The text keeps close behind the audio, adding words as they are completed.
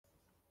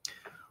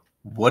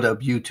What up,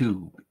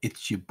 YouTube?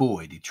 It's your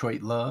boy,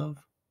 DetroitLove,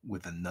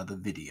 with another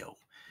video.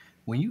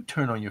 When you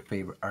turn on your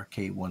favorite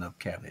Arcade1up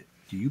cabinet,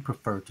 do you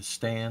prefer to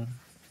stand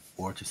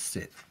or to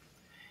sit?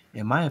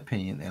 In my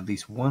opinion, at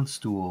least one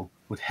stool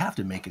would have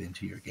to make it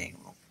into your game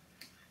room.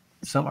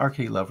 Some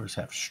arcade lovers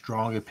have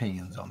strong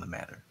opinions on the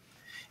matter.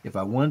 If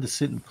I wanted to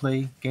sit and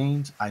play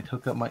games, I'd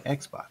hook up my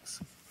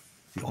Xbox.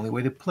 The only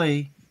way to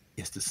play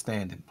is to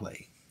stand and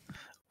play.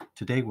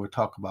 Today we'll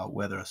talk about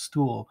whether a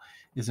stool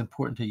is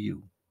important to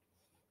you.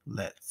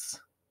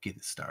 Let's get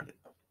it started.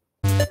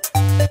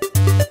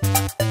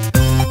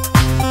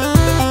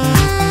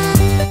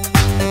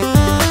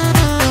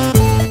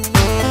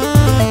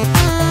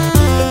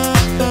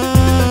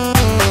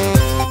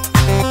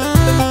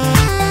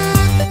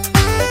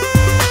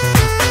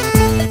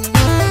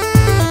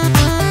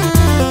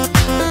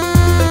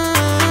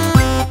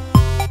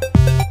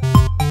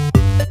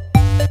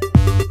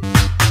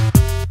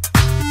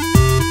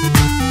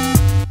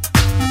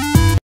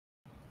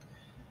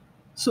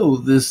 So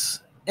this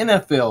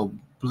NFL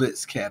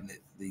Blitz cabinet,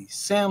 the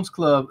Sam's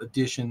Club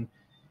edition,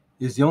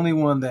 is the only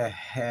one that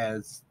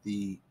has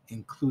the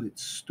included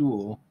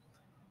stool.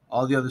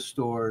 All the other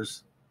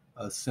stores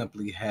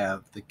simply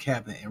have the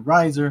cabinet and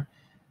riser,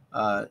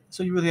 so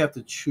you really have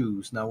to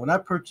choose. Now, when I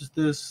purchased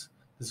this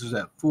was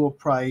at full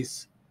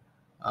price.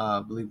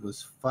 I believe it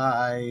was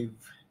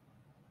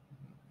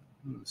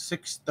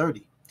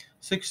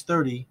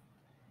 $630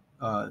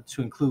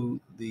 to include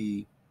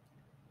the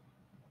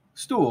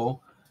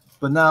stool.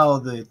 But now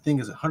the thing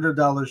is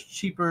 $100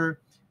 cheaper,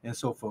 and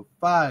so for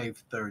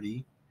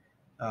 $530,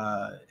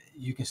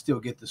 you can still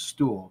get the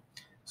stool.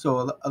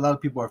 So a lot of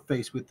people are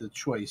faced with the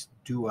choice: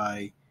 do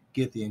I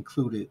get the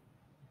included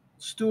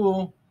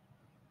stool?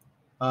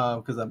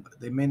 Because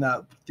they may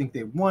not think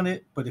they want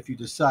it, but if you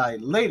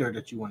decide later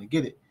that you want to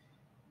get it,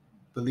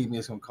 believe me,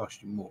 it's going to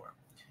cost you more.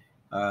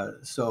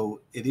 So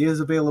it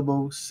is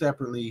available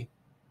separately,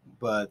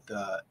 but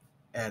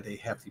at a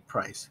hefty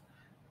price.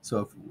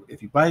 So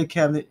if you buy a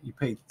cabinet, you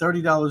pay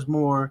 $30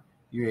 more,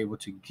 you're able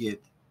to get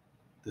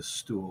the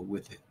stool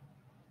with it.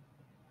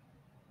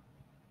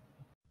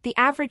 The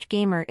average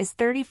gamer is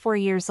 34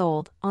 years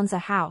old, owns a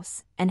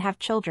house, and have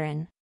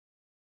children.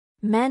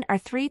 Men are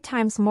 3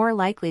 times more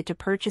likely to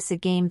purchase a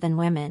game than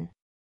women.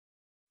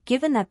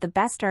 Given that the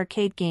best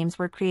arcade games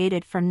were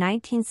created from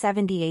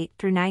 1978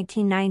 through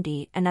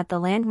 1990 and that the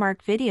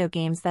landmark video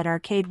games that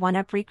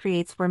Arcade1up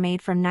recreates were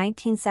made from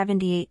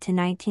 1978 to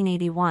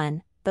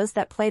 1981, those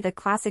that play the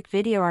classic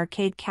video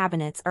arcade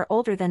cabinets are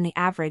older than the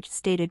average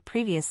stated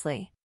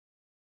previously.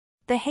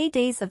 The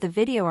heydays of the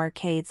video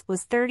arcades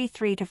was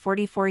 33 to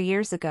 44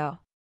 years ago.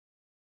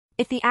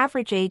 If the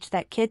average age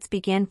that kids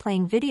began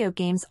playing video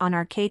games on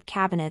arcade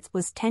cabinets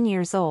was 10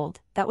 years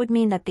old, that would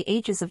mean that the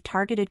ages of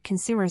targeted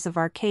consumers of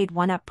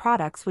Arcade1up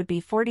products would be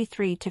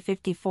 43 to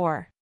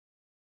 54.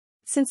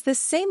 Since this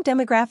same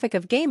demographic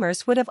of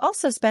gamers would have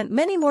also spent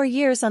many more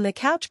years on the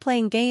couch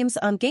playing games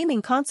on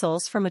gaming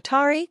consoles from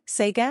Atari,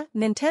 Sega,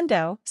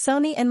 Nintendo,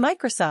 Sony and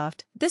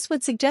Microsoft, this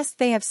would suggest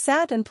they have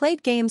sat and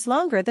played games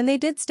longer than they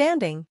did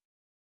standing.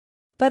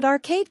 But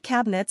arcade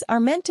cabinets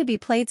are meant to be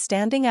played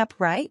standing up,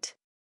 right?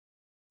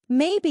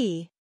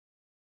 Maybe.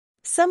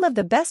 Some of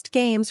the best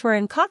games were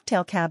in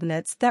cocktail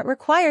cabinets that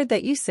required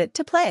that you sit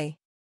to play.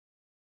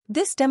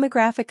 This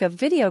demographic of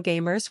video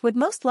gamers would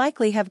most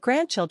likely have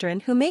grandchildren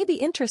who may be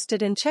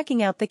interested in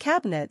checking out the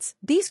cabinets.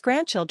 These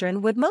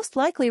grandchildren would most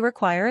likely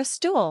require a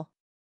stool.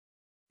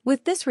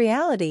 With this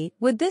reality,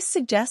 would this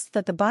suggest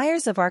that the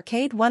buyers of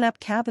Arcade1up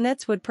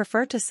cabinets would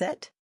prefer to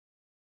sit?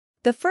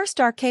 The first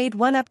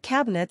Arcade1up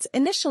cabinets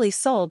initially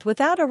sold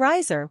without a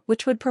riser,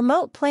 which would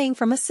promote playing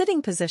from a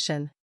sitting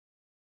position.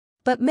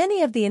 But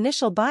many of the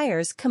initial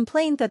buyers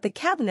complained that the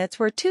cabinets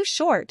were too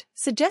short,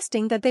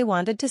 suggesting that they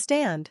wanted to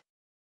stand.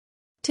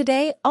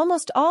 Today,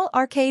 almost all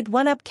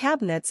Arcade1up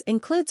cabinets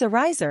includes a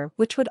riser,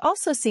 which would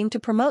also seem to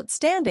promote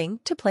standing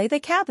to play the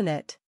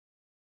cabinet.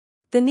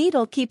 The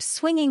needle keeps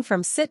swinging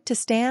from sit to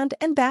stand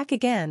and back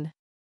again.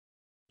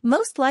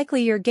 Most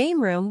likely your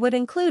game room would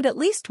include at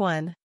least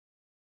one.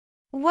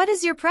 What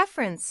is your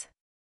preference?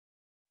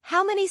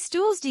 How many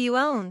stools do you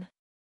own?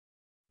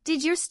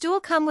 Did your stool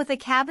come with a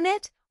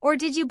cabinet, or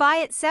did you buy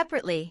it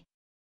separately?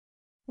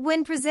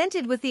 When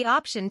presented with the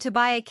option to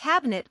buy a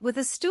cabinet with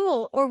a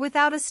stool or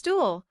without a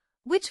stool,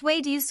 which way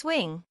do you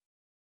swing?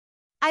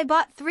 I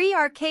bought 3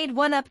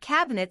 Arcade1up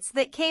cabinets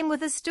that came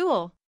with a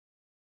stool.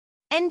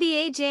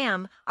 NBA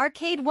Jam,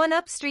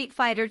 Arcade1up Street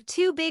Fighter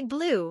 2 Big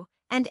Blue,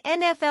 and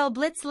NFL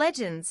Blitz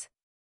Legends.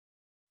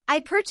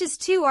 I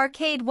purchased 2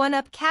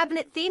 Arcade1up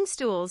cabinet theme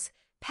stools,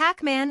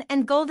 Pac-Man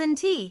and Golden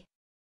Tee.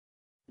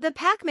 The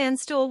Pac-Man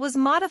stool was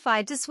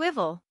modified to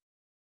swivel.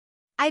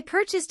 I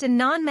purchased a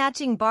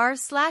non-matching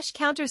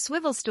bar/counter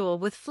swivel stool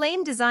with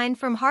flame design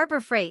from Harbor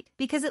Freight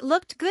because it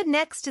looked good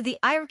next to the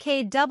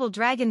Arcade Double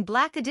Dragon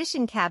Black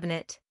Edition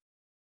cabinet.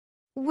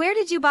 Where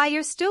did you buy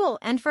your stool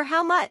and for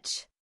how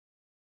much?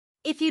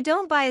 If you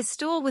don't buy a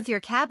stool with your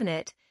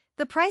cabinet,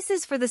 the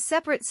prices for the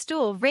separate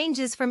stool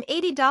ranges from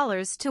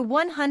 $80 to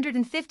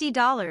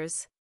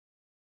 $150.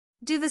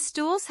 Do the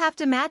stools have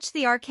to match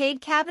the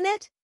arcade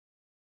cabinet?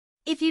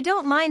 If you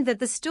don't mind that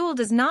the stool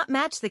does not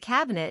match the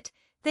cabinet,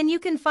 then you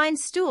can find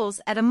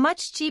stools at a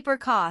much cheaper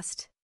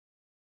cost.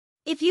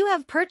 If you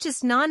have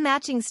purchased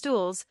non-matching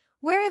stools,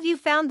 where have you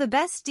found the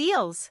best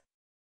deals?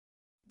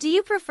 Do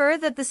you prefer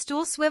that the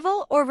stool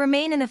swivel or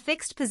remain in a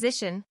fixed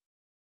position?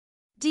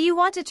 Do you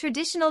want a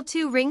traditional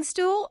 2-ring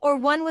stool or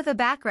one with a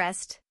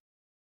backrest?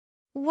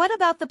 What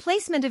about the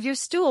placement of your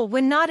stool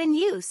when not in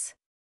use?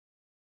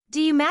 Do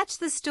you match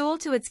the stool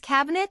to its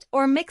cabinet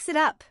or mix it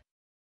up?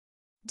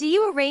 Do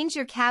you arrange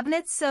your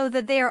cabinets so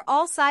that they are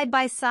all side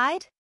by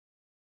side?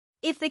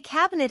 If the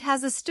cabinet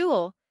has a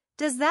stool,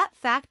 does that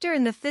factor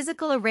in the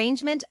physical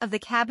arrangement of the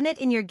cabinet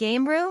in your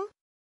game room?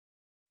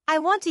 I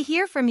want to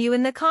hear from you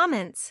in the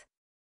comments.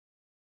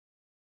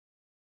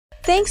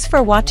 Thanks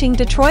for watching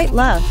Detroit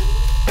Love.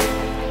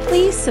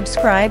 Please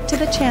subscribe to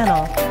the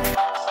channel.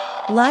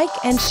 Like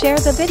and share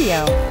the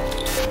video.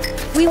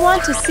 We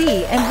want to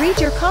see and read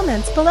your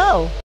comments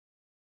below.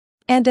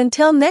 And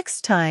until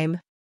next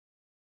time,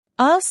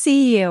 I'll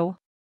see you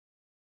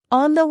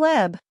on the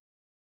web.